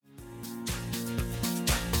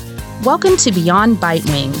Welcome to Beyond Bite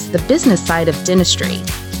Wings, the business side of dentistry,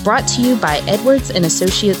 brought to you by Edwards &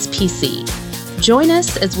 Associates PC. Join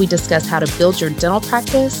us as we discuss how to build your dental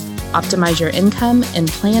practice, optimize your income, and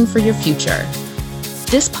plan for your future.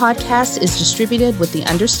 This podcast is distributed with the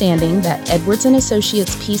understanding that Edwards &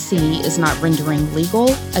 Associates PC is not rendering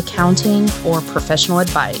legal, accounting, or professional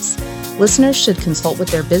advice. Listeners should consult with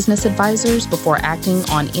their business advisors before acting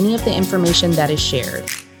on any of the information that is shared.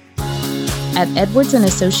 At Edwards &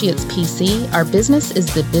 Associates PC, our business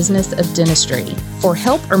is the business of dentistry. For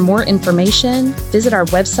help or more information, visit our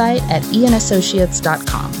website at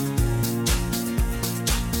eanassociates.com.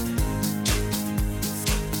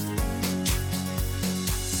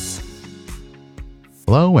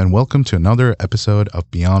 Hello and welcome to another episode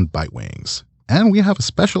of Beyond Bite Wings. And we have a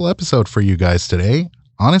special episode for you guys today.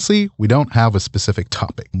 Honestly, we don't have a specific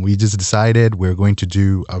topic. We just decided we're going to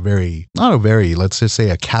do let's just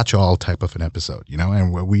say a catch-all type of an episode,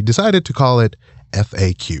 and we decided to call it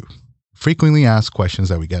FAQ, frequently asked questions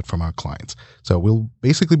that we get from our clients. So we'll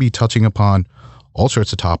basically be touching upon all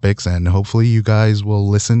sorts of topics, and hopefully you guys will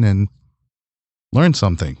listen and learn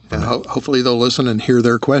something. And hopefully they'll listen and hear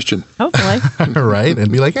their question. Hopefully. Right?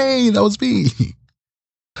 And be like, hey, that was me.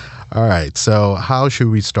 All right. So how should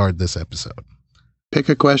we start this episode? Pick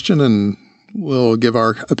a question and we'll give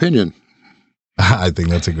our opinion. I think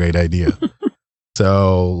that's a great idea.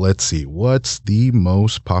 So let's see. What's the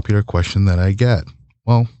most popular question that I get?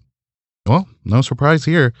 Well, no surprise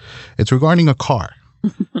here. It's regarding a car.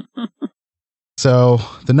 So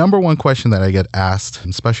the number one question that I get asked,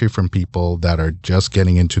 especially from people that are just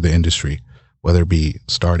getting into the industry, whether it be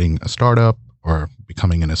starting a startup or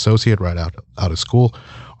becoming an associate right out of school,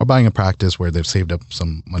 or buying a practice where they've saved up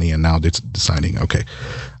some money and now they're deciding, okay,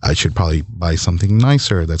 I should probably buy something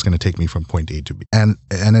nicer that's going to take me from point A to B. And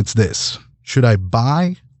it's this: should I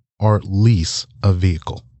buy or lease a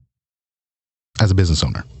vehicle as a business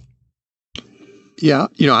owner? Yeah,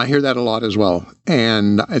 I hear that a lot as well.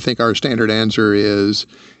 And I think our standard answer is,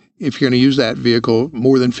 if you're going to use that vehicle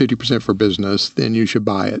more than 50% for business, then you should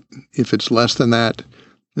buy it. If it's less than that,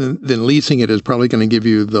 then leasing it is probably going to give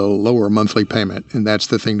you the lower monthly payment. And that's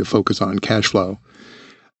the thing to focus on, cash flow.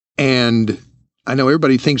 And I know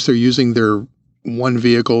everybody thinks they're using their one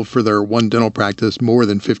vehicle for their one dental practice more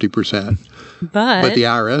than 50%. But the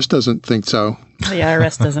IRS doesn't think so. The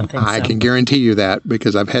IRS doesn't think so. I can guarantee you that,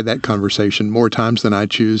 because I've had that conversation more times than I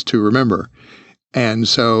choose to remember. And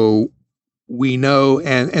so we know,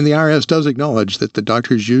 and the IRS does acknowledge that the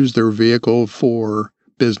doctors use their vehicle for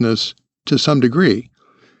business to some degree.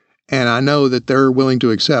 And I know that they're willing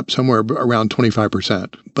to accept somewhere around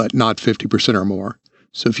 25%, but not 50% or more.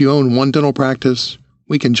 So if you own one dental practice,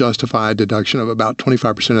 we can justify a deduction of about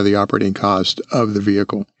 25% of the operating cost of the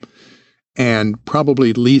vehicle. And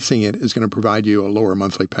probably leasing it is going to provide you a lower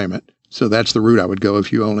monthly payment. So that's the route I would go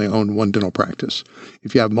if you only own one dental practice.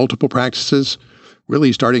 If you have multiple practices,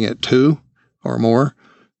 really starting at 2 or more,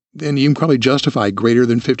 then you can probably justify greater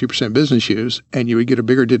than 50% business use, and you would get a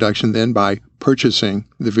bigger deduction then by purchasing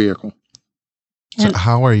the vehicle. So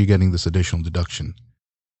how are you getting this additional deduction?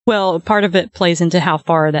 Well, part of it plays into how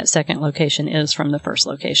far that second location is from the first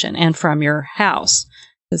location and from your house,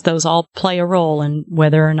 because those all play a role in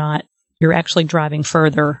whether or not you're actually driving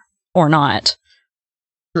further or not.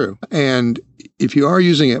 True. And if you are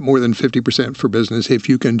using it more than 50% for business, if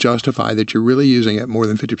you can justify that you're really using it more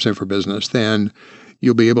than 50% for business, then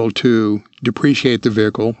you'll be able to depreciate the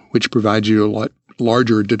vehicle, which provides you a lot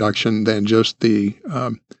larger deduction than just the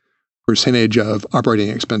percentage of operating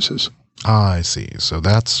expenses. I see. So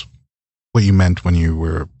that's what you meant when you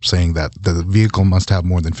were saying that the vehicle must have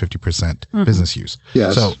more than 50% business use.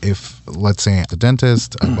 Yes. So if, let's say, the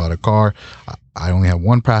dentist, I bought a car, I only have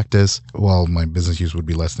one practice, well, my business use would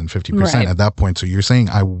be less than 50% at that point. So you're saying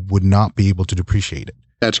I would not be able to depreciate it.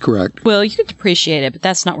 That's correct. Well, you could depreciate it, but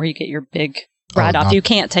that's not where you get your big write-off. You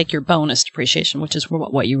can't take your bonus depreciation, which is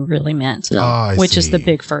what you really meant, which is the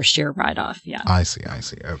big first-year write-off. Yeah. I see.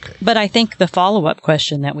 Okay. But I think the follow-up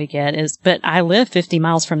question that we get is, but I live 50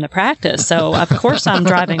 miles from the practice, so of course I'm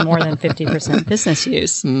driving more than 50% business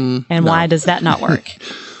use. Why does that not work?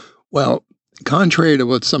 Well, contrary to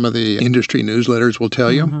what some of the industry newsletters will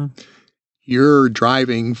tell you, you're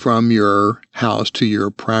driving from your house to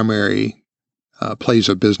your primary place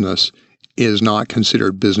of business is not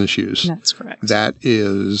considered business use. That's correct. That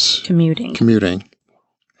is commuting.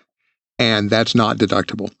 And that's not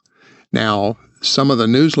deductible. Now, some of the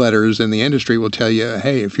newsletters in the industry will tell you,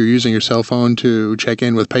 hey, if you're using your cell phone to check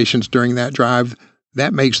in with patients during that drive,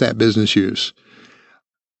 that makes that business use.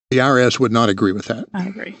 The IRS would not agree with that. I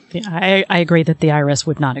agree. I agree that the IRS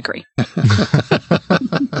would not agree.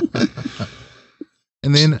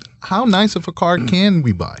 And then how nice of a car can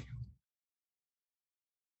we buy?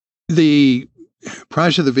 The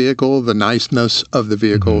price of the vehicle, the niceness of the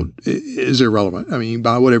vehicle is irrelevant. I mean, you can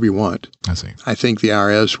buy whatever you want. I see. I think the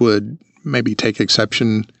IRS would maybe take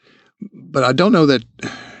exception, but I don't know that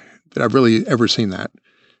I've really ever seen that.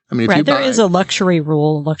 I mean, if you there buy, is a luxury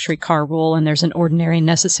car rule, and there's an ordinary and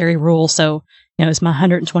necessary rule. So, is my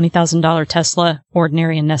 $120,000 Tesla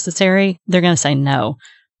ordinary and necessary? They're going to say no,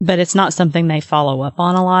 but it's not something they follow up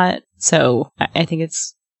on a lot. So I think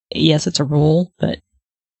it's a rule, but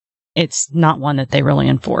it's not one that they really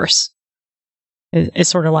enforce. It's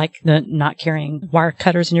sort of like the not carrying wire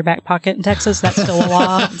cutters in your back pocket in Texas. That's still a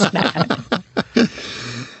law. It's bad.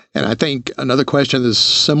 And I think another question that's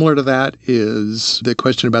similar to that is the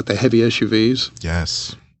question about the heavy SUVs.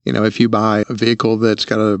 Yes. If you buy a vehicle that's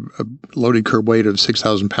got a loaded curb weight of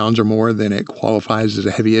 6,000 pounds or more, then it qualifies as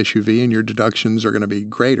a heavy SUV, and your deductions are going to be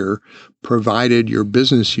greater, provided your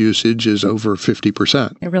business usage is over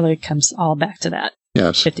 50%. It really comes all back to that.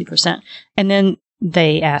 Yes. 50%. And then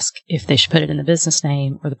they ask if they should put it in the business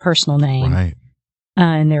name or the personal name. Right.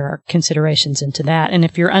 And there are considerations into that. And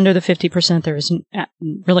if you're under the 50%, there is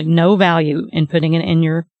really no value in putting it in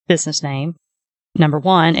your business name, number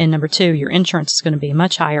one. And number two, your insurance is going to be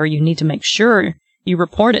much higher. You need to make sure you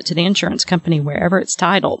report it to the insurance company wherever it's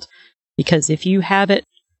titled. Because if you have it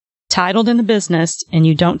titled in the business and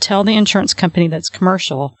you don't tell the insurance company that's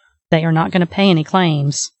commercial, they are not going to pay any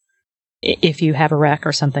claims if you have a wreck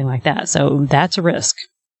or something like that. So that's a risk.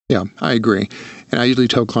 Yeah, I agree. And I usually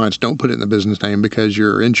tell clients, don't put it in the business name because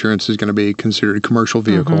your insurance is going to be considered a commercial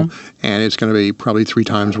vehicle, and it's going to be probably 3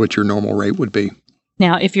 times what your normal rate would be.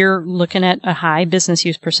 Now, if you're looking at a high business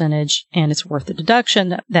use percentage and it's worth the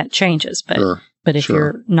deduction, that changes. But if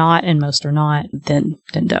you're not, and most are not, then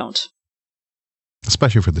don't.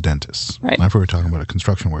 Especially for the dentists. Right. Not if we're talking about a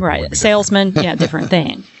construction worker. Right. Salesman, different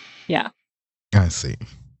thing. Yeah. I see.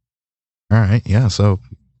 All right. Yeah. So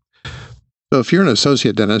if you're an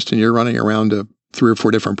associate dentist and you're running around to 3 or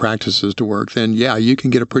 4 different practices to work, then you can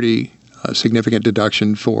get a pretty significant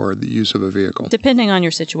deduction for the use of a vehicle. Depending on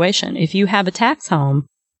your situation. If you have a tax home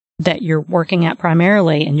that you're working at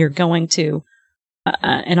primarily and you're going to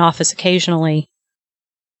an office occasionally,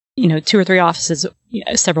 2 or 3 offices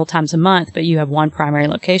several times a month, but you have one primary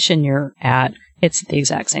location you're at, it's the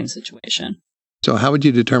exact same situation. So how would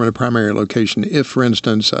you determine a primary location if, for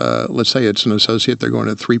instance, let's say it's an associate, they're going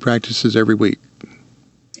to 3 practices every week?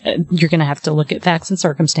 You're going to have to look at facts and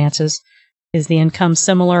circumstances. Is the income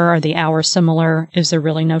similar? Are the hours similar? Is there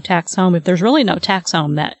really no tax home? If there's really no tax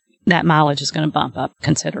home, that mileage is going to bump up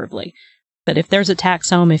considerably. But if there's a tax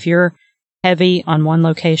home, if you're heavy on one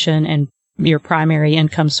location and your primary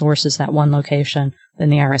income source is that one location, then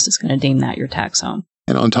the IRS is going to deem that your tax home.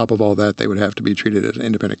 And on top of all that, they would have to be treated as an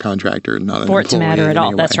independent contractor, not an employee. For it to matter at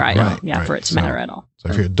all. That's right. Right. Yeah, for it to matter at all. So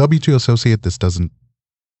if you're a W-2 associate, this doesn't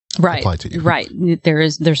apply to you. Right.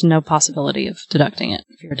 There's no possibility of deducting it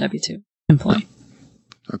if you're a W-2 employee.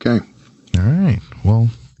 Okay. All right. Well,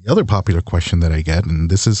 the other popular question that I get, and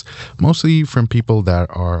this is mostly from people that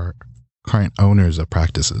are current owners of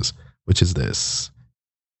practices, which is this: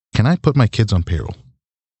 can I put my kids on payroll?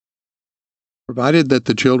 Provided that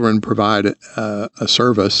the children provide a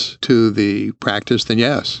service to the practice, then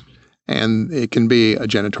yes. And it can be a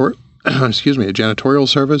janitorial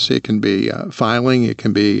service. It can be filing. It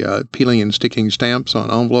can be peeling and sticking stamps on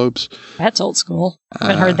envelopes. That's old school. I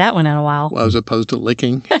haven't heard that one in a while. Well, as opposed to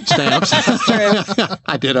licking stamps. That's true.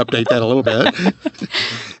 I did update that a little bit.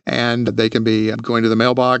 And they can be going to the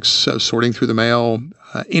mailbox, sorting through the mail,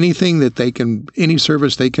 any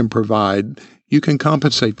service they can provide, you can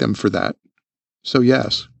compensate them for that. So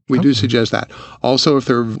yes, we do suggest that. Also, if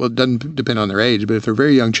it doesn't depend on their age, but if they're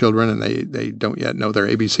very young children and they don't yet know their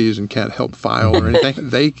ABCs and can't help file or anything,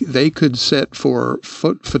 they could sit for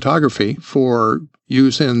photography for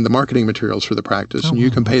use in the marketing materials for the practice, and you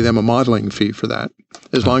can pay them a modeling fee for that,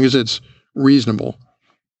 as long as it's reasonable.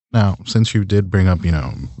 Now, since you did bring up,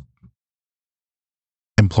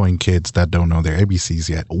 employing kids that don't know their ABCs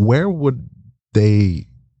yet, where would they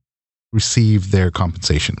receive their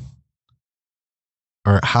compensation?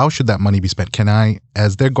 Or how should that money be spent? Can I,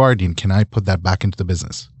 as their guardian, put that back into the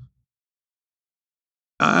business?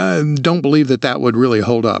 I don't believe that would really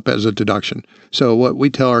hold up as a deduction. So what we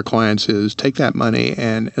tell our clients is take that money,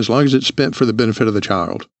 and as long as it's spent for the benefit of the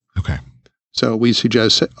child. Okay. So we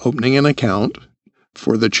suggest opening an account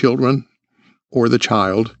for the children or the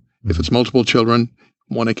child. If it's multiple children,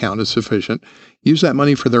 one account is sufficient. Use that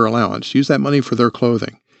money for their allowance. Use that money for their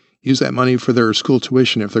clothing. Use that money for their school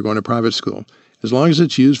tuition if they're going to private school. As long as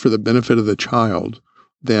it's used for the benefit of the child,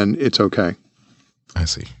 then it's okay. I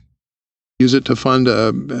see. Use it to fund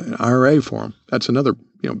an IRA for them. That's another,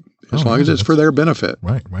 as long as it's for their benefit.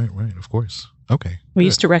 Right. Of course. Okay. We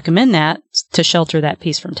used to recommend that to shelter that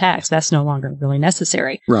piece from tax. That's no longer really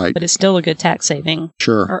necessary. Right. But it's still a good tax saving.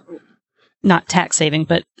 Sure. Or not tax saving,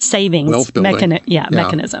 but savings Wealth building.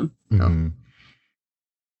 mechanism. Mm-hmm.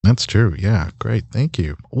 That's true. Yeah. Great. Thank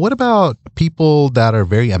you. What about people that are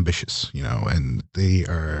very ambitious, and they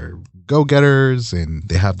are go-getters and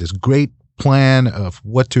they have this great plan of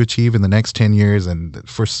what to achieve in the next 10 years. And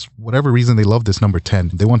for whatever reason, they love this number 10.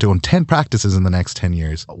 They want to own 10 practices in the next 10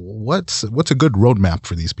 years. What's a good roadmap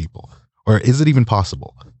for these people? Or is it even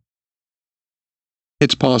possible?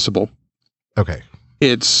 It's possible. Okay.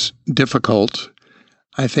 It's difficult.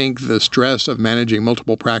 I think the stress of managing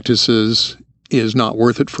multiple practices is not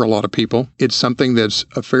worth it for a lot of people. It's something that's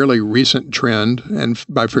a fairly recent trend, and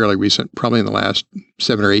by fairly recent, probably in the last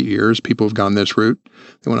 7 or 8 years, people have gone this route.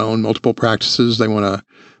 They want to own multiple practices. They want to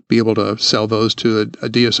be able to sell those to a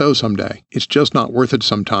DSO someday. It's just not worth it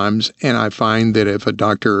sometimes, and I find that if a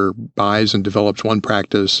doctor buys and develops one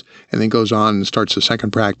practice and then goes on and starts a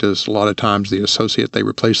second practice, a lot of times the associate they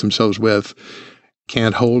replace themselves with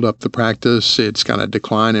can't hold up the practice. It's going to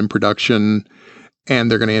decline in production, and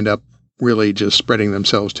they're going to end up really just spreading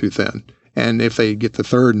themselves too thin. And if they get the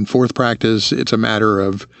third and fourth practice, it's a matter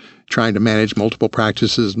of trying to manage multiple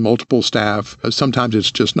practices, multiple staff. Sometimes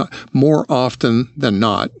it's just not, more often than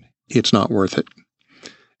not, it's not worth it.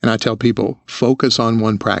 And I tell people, focus on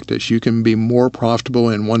one practice. You can be more profitable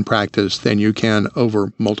in one practice than you can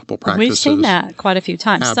over multiple practices. We've seen that quite a few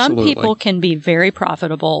times. Absolutely. Some people can be very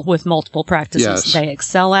profitable with multiple practices. Yes. They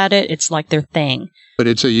excel at it. It's like their thing. But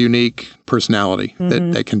it's a unique personality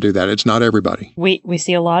that can do that. It's not everybody. We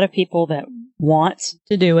see a lot of people that want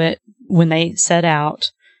to do it when they set out,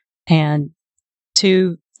 and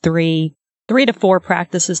 2, 3 to 4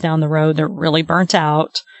 practices down the road, they're really burnt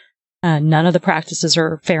out. None of the practices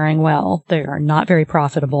are faring well. They are not very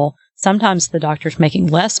profitable. Sometimes the doctor's making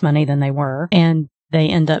less money than they were, and they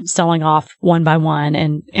end up selling off one by one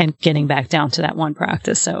and getting back down to that one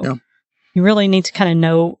practice. So you really need to kind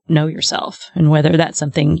of know yourself and whether that's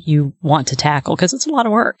something you want to tackle, because it's a lot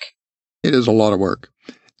of work. It is a lot of work.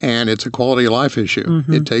 And it's a quality of life issue.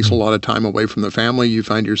 Mm-hmm. It takes a lot of time away from the family. You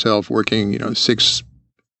find yourself working, 6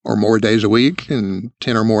 or more days a week and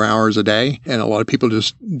 10 or more hours a day. And a lot of people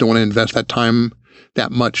just don't want to invest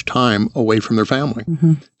that much time away from their family.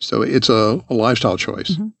 Mm-hmm. So it's a lifestyle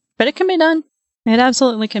choice. Mm-hmm. But it can be done. It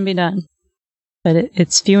absolutely can be done. But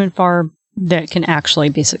it's few and far that can actually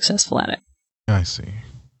be successful at it. I see.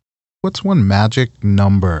 What's one magic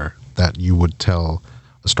number that you would tell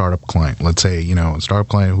a startup client? Let's say, a startup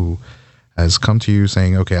client who has come to you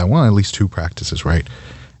saying, okay, I want at least 2 practices, right?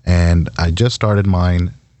 And I just started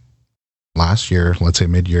mine last year, let's say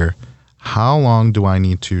mid-year. How long do I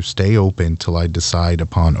need to stay open till I decide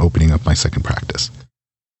upon opening up my second practice?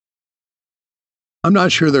 I'm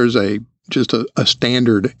not sure there's just a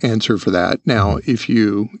standard answer for that. Now,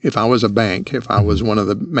 if I was a bank, if I was one of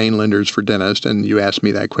the main lenders for dentists, and you asked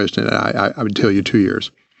me that question, I would tell you 2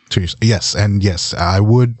 years. 2 years. Yes. And yes, I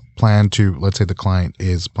would plan to, let's say the client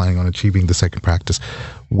is planning on achieving the second practice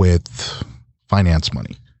with finance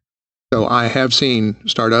money. So I have seen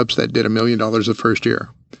startups that did $1 million the first year.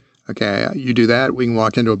 Okay, you do that, we can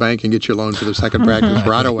walk into a bank and get you a loan for the second practice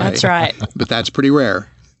right away. That's right. But that's pretty rare.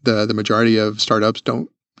 The majority of startups don't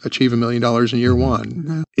achieve $1 million in year one.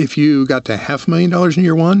 Mm-hmm. If you got to $500,000 in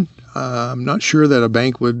year one, I'm not sure that a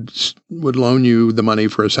bank would loan you the money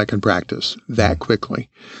for a second practice that quickly.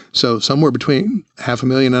 So somewhere between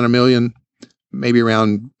 $500,000 and $1 million, maybe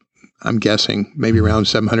around, I'm guessing, maybe around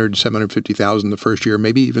 $700,000 to $750,000 the first year,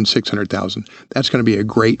 maybe even $600,000. That's going to be a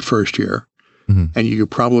great first year. Mm-hmm. And you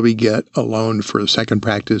could probably get a loan for a second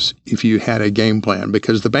practice if you had a game plan,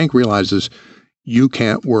 because the bank realizes you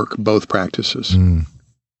can't work both practices.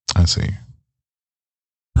 I see.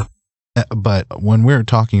 But when we're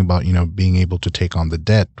talking about, being able to take on the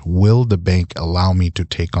debt, will the bank allow me to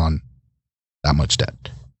take on that much debt?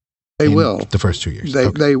 They will. The first 2 years.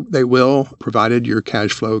 They will, provided your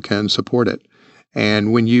cash flow can support it.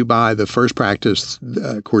 And when you buy the first practice,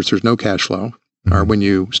 of course, there's no cash flow. Mm-hmm. Or when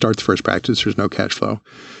you start the first practice, there's no cash flow.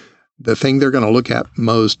 The thing they're going to look at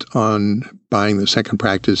most on buying the second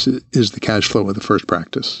practice is the cash flow of the first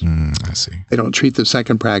practice. I see. They don't treat the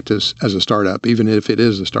second practice as a startup, even if it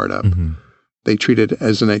is a startup. Mm-hmm. They treat it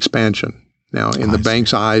as an expansion. Now, in the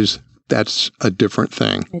bank's eyes, that's a different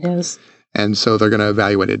thing. It is. And so they're going to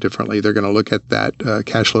evaluate it differently. They're going to look at that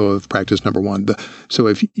cash flow of practice number one. So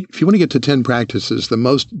if you want to get to 10 practices, the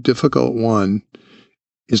most difficult one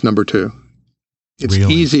is number 2. It's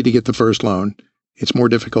easy to get the first loan. it's more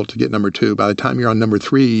difficult to get number 2. By the time you're on number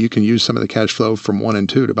 3, you can use some of the cash flow from 1 and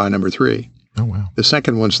 2 to buy number 3. Oh, wow. The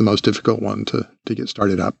second one's the most difficult one to get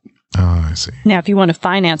started up. Oh, I see. Now, if you want to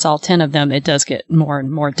finance all 10 of them, it does get more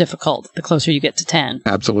and more difficult the closer you get to 10.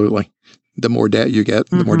 Absolutely. The more debt you get,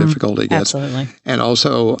 the more difficult it gets. Absolutely. And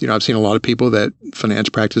also, I've seen a lot of people that finance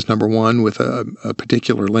practice number 1 with a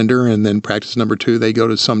particular lender, and then practice number 2, they go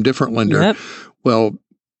to some different lender. Yep. Well,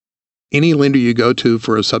 any lender you go to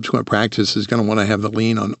for a subsequent practice is going to want to have the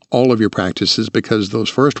lien on all of your practices because those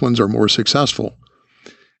first ones are more successful.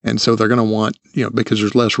 And so they're going to want, because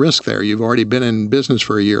there's less risk there. You've already been in business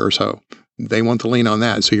for a year or so. They want the lien on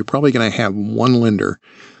that. So you're probably going to have one lender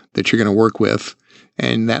that you're going to work with.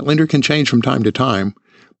 And that lender can change from time to time,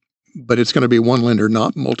 but it's going to be one lender,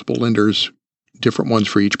 not multiple lenders, different ones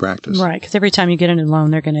for each practice. Right, because every time you get a new loan,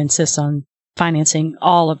 they're going to insist on financing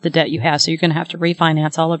all of the debt you have. So you're going to have to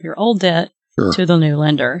refinance all of your old debt to the new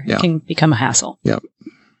lender. Yeah. It can become a hassle. Yep.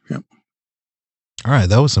 All right,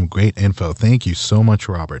 that was some great info. Thank you so much,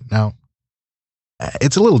 Robert. Now,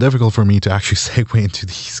 it's a little difficult for me to actually segue into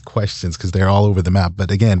these questions because they're all over the map.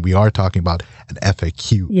 But again, we are talking about an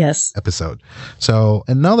FAQ episode. So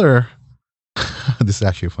another, this is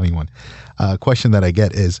actually a funny one, question that I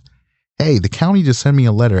get is, hey, the county just sent me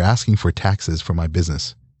a letter asking for taxes for my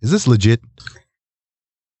business. Is this legit?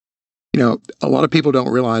 A lot of people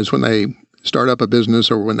don't realize when they start up a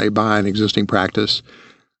business or when they buy an existing practice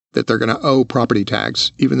that they're going to owe property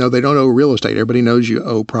tax, even though they don't owe real estate. Everybody knows you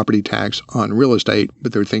owe property tax on real estate,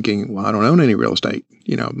 but they're thinking, well, I don't own any real estate.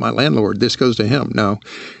 My landlord, this goes to him. No,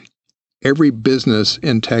 every business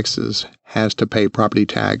in Texas has to pay property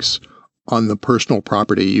tax on the personal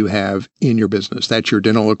property you have in your business. That's your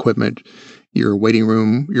dental equipment, your waiting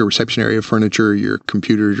room, your reception area furniture, your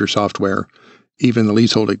computers, your software, even the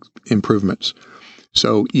leasehold improvements.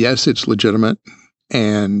 So yes, it's legitimate,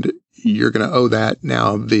 and you're going to owe that.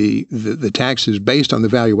 Now, the tax is based on the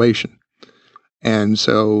valuation. And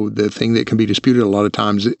so the thing that can be disputed a lot of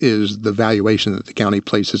times is the valuation that the county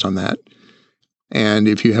places on that. And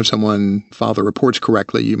if you have someone file the reports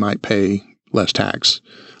correctly, you might pay less tax.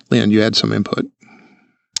 Lynn, you had some input.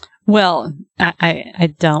 Well,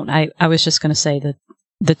 I don't. I was just going to say that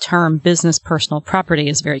the term business personal property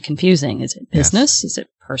is very confusing. Is it business? Yes. Is it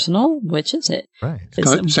personal? Which is it? Right.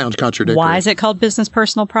 Sounds contradictory. Why is it called business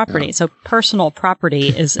personal property? Yeah. So personal property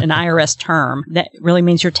is an IRS term that really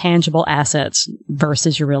means your tangible assets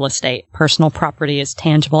versus your real estate. Personal property is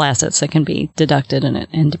tangible assets that can be deducted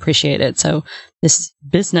and depreciated. So this is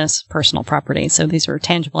business personal property. So these are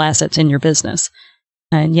tangible assets in your business.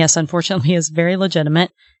 And yes, unfortunately, is very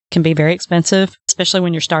legitimate. Can be very expensive, especially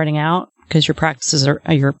when you're starting out, because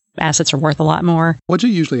your assets are worth a lot more. What's it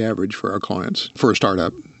usually average for our clients for a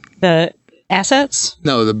startup? The assets?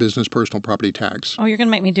 No, the business personal property tax. Oh, you're going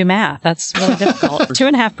to make me do math. That's really difficult.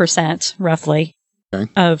 2.5% roughly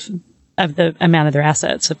of the amount of their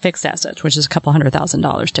assets, of fixed assets, which is a couple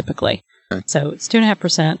 $100,000 typically. Okay. So it's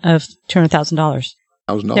 2.5% of $200,000.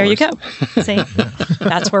 There you go. See,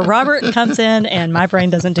 that's where Robert comes in, and my brain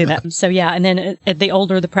doesn't do that. So yeah, and then the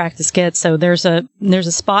older the practice gets, so there's a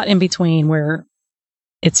spot in between where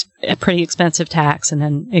it's a pretty expensive tax, and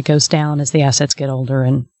then it goes down as the assets get older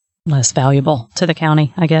and less valuable to the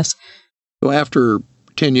county, I guess. So after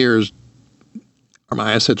 10 years, are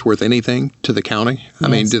my assets worth anything to the county? I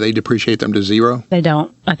mean, do they depreciate them to zero? They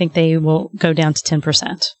don't. I think they will go down to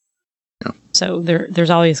 10%. Yeah. So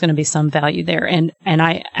there's always going to be some value there. And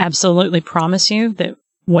I absolutely promise you that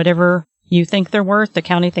whatever you think they're worth, the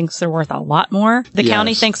county thinks they're worth a lot more. The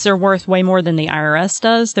county thinks they're worth way more than the IRS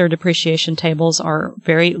does. Their depreciation tables are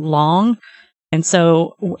very long. And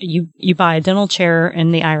so you buy a dental chair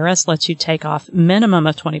and the IRS lets you take off minimum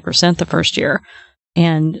of 20% the first year.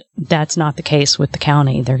 And that's not the case with the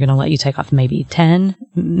county. They're going to let you take off maybe 10,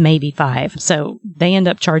 maybe 5. So they end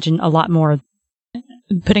up charging a lot more,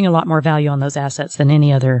 putting a lot more value on those assets than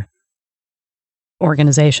any other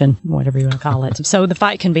organization, whatever you want to call it. So the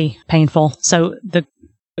fight can be painful. So the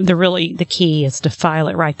key is to file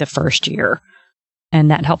it right the first year. And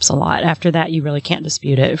that helps a lot. After that, you really can't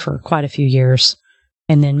dispute it for quite a few years.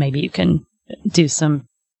 And then maybe you can do some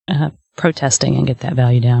protesting and get that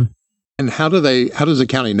value down. And how does the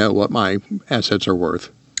county know what my assets are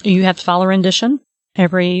worth? You have to file a rendition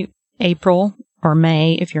every April or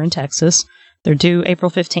May if you're in Texas. They're due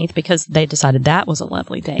April 15th because they decided that was a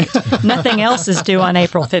lovely date. Nothing else is due on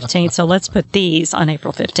April 15th, so let's put these on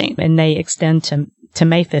April 15th. And they extend to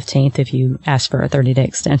May 15th if you ask for a 30-day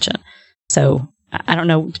extension. So I don't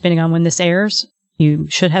know, depending on when this airs, you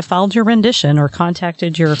should have filed your rendition or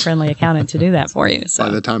contacted your friendly accountant to do that for you. So.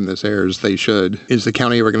 By the time this airs, they should. Is the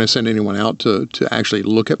county ever going to send anyone out to actually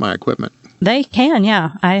look at my equipment? They can,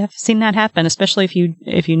 yeah. I have seen that happen, especially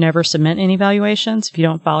if you never submit any valuations. If you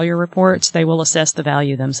don't file your reports, they will assess the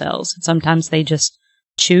value themselves. Sometimes they just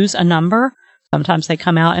choose a number. Sometimes they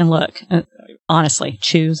come out and look. Honestly,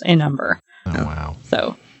 choose a number. Oh, wow.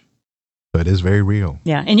 So it is very real.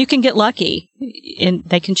 Yeah, and you can get lucky, and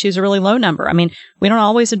they can choose a really low number. I mean, we don't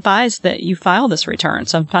always advise that you file this return.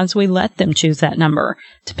 Sometimes we let them choose that number.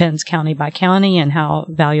 Depends county by county and how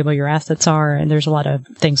valuable your assets are, and there's a lot of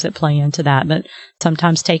things that play into that. But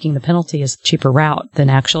sometimes taking the penalty is a cheaper route than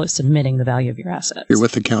actually submitting the value of your assets. You're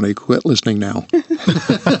with the county. Quit listening now.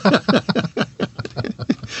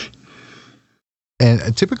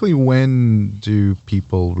 And typically, when do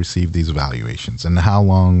people receive these evaluations, and how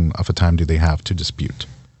long of a time do they have to dispute?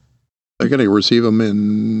 They're going to receive them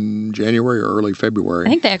in January or early February. I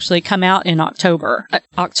think they actually come out in October.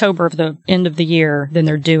 October of the end of the year, then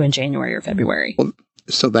they're due in January or February. Well,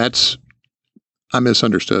 so I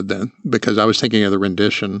misunderstood then, because I was thinking of the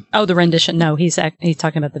rendition. Oh, the rendition. No, he's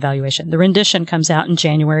talking about the valuation. The rendition comes out in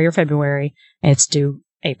January or February, and it's due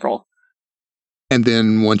April. And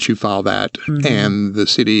then once you file that, and the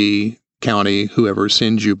city, county, whoever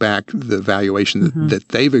sends you back the valuation that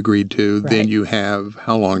they've agreed to, then you have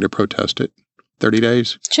how long to protest it? 30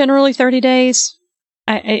 days? Generally 30 days.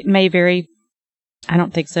 It may vary. I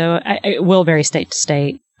don't think so. It will vary state to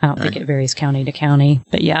state. I don't think it varies county to county.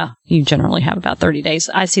 But yeah, you generally have about 30 days.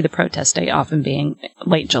 I see the protest date often being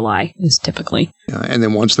late July is typically. Yeah, and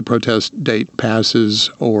then once the protest date passes,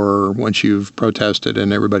 or once you've protested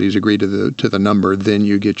and everybody's agreed to the number, then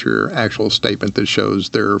you get your actual statement that shows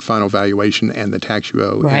their final valuation and the tax you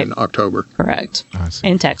owe in October. Correct. I see.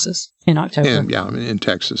 In Texas, in October. In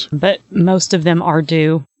Texas. But most of them are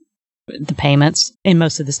due. The payments in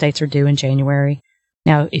most of the states are due in January.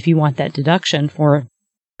 Now, if you want that deduction for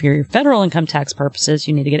your federal income tax purposes,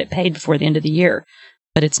 you need to get it paid before the end of the year.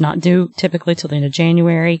 But it's not due typically till the end of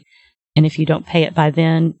January. And if you don't pay it by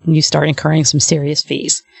then, you start incurring some serious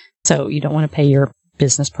fees. So you don't want to pay your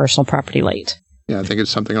business personal property late. Yeah, I think it's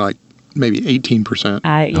something like maybe 18%, 1.5%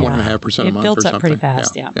 a month or something. It builds up pretty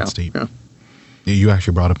fast, yeah. You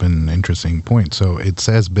actually brought up an interesting point. So it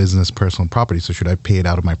says business personal property. So should I pay it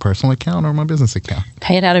out of my personal account or my business account?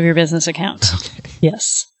 Pay it out of your business account. Okay.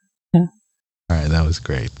 Yes. Yeah. All right, that was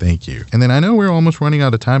great. Thank you. And then I know we're almost running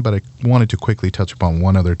out of time, but I wanted to quickly touch upon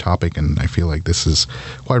one other topic, and I feel like this is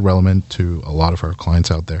quite relevant to a lot of our clients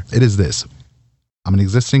out there. It is this. I'm an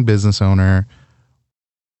existing business owner.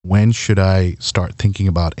 When should I start thinking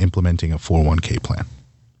about implementing a 401k plan?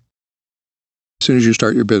 As soon as you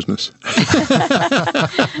start your business.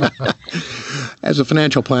 As a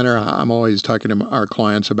financial planner, I'm always talking to our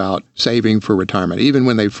clients about saving for retirement, even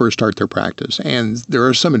when they first start their practice. And there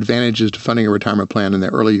are some advantages to funding a retirement plan in the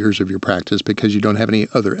early years of your practice because you don't have any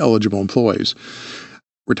other eligible employees.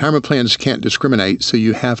 Retirement plans can't discriminate, so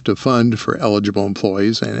you have to fund for eligible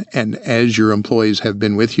employees. And as your employees have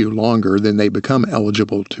been with you longer, then they become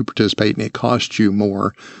eligible to participate, and it costs you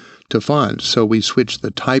more to fund. So we switch the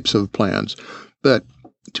types of plans. But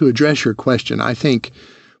to address your question, I think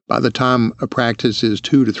by the time a practice is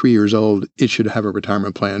 2 to 3 years old, it should have a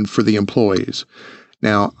retirement plan for the employees.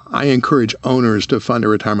 Now, I encourage owners to fund a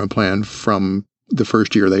retirement plan from the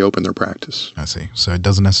first year they open their practice. I see. So it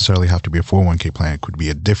doesn't necessarily have to be a 401k plan. It could be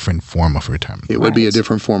a different form of retirement. It would be a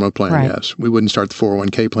different form of plan, yes. We wouldn't start the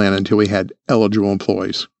 401k plan until we had eligible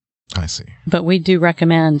employees. I see. But we do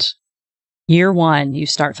recommend year one, you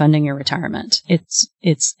start funding your retirement. It's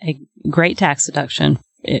a great tax deduction,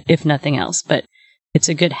 if nothing else, but it's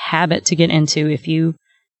a good habit to get into. If you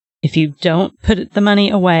don't put the money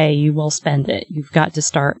away, you will spend it. You've got to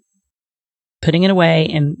start putting it away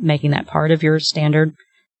and making that part of your standard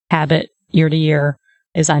habit year to year.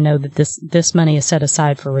 As I know that this money is set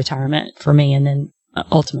aside for retirement for me, and then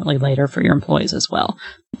ultimately later for your employees as well.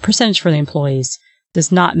 The percentage for the employees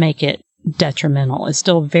does not make it detrimental. It's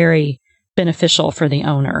still very beneficial for the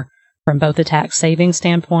owner from both a tax savings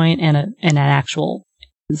standpoint and an actual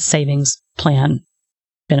savings plan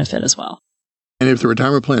benefit as well. And if the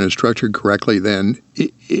retirement plan is structured correctly, then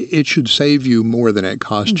it should save you more than it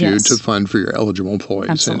costs you to fund for your eligible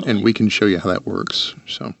employees. And we can show you how that works.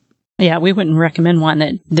 So, yeah, we wouldn't recommend one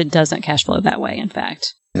that doesn't cash flow that way, in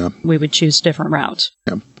fact. Yeah. We would choose a different route.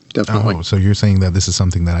 Yeah, definitely. Oh, so you're saying that this is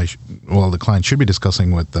something that the client should be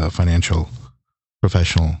discussing with the financial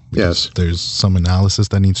professional. Yes. There's some analysis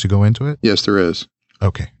that needs to go into it? Yes, there is.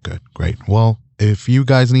 Okay, good. Great. Well, if you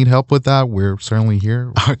guys need help with that, we're certainly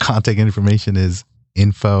here. Our contact information is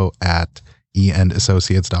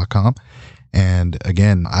info@endassociates.com. And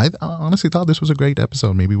again, I honestly thought this was a great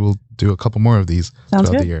episode. Maybe we'll do a couple more of these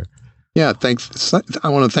throughout the year. Yeah, thanks. I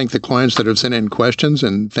want to thank the clients that have sent in questions,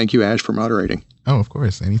 and thank you, Ash, for moderating. Oh, of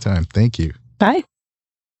course. Anytime. Thank you. Bye.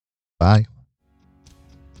 Bye.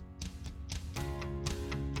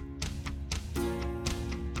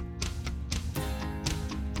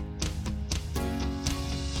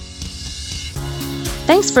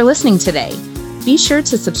 Thanks for listening today. Be sure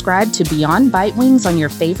to subscribe to Beyond Bitewings on your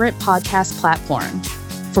favorite podcast platform.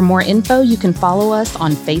 For more info, you can follow us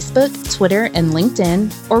on Facebook, Twitter, and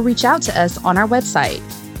LinkedIn, or reach out to us on our website.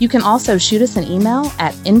 You can also shoot us an email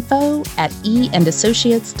at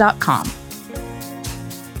info@eandassociates.com.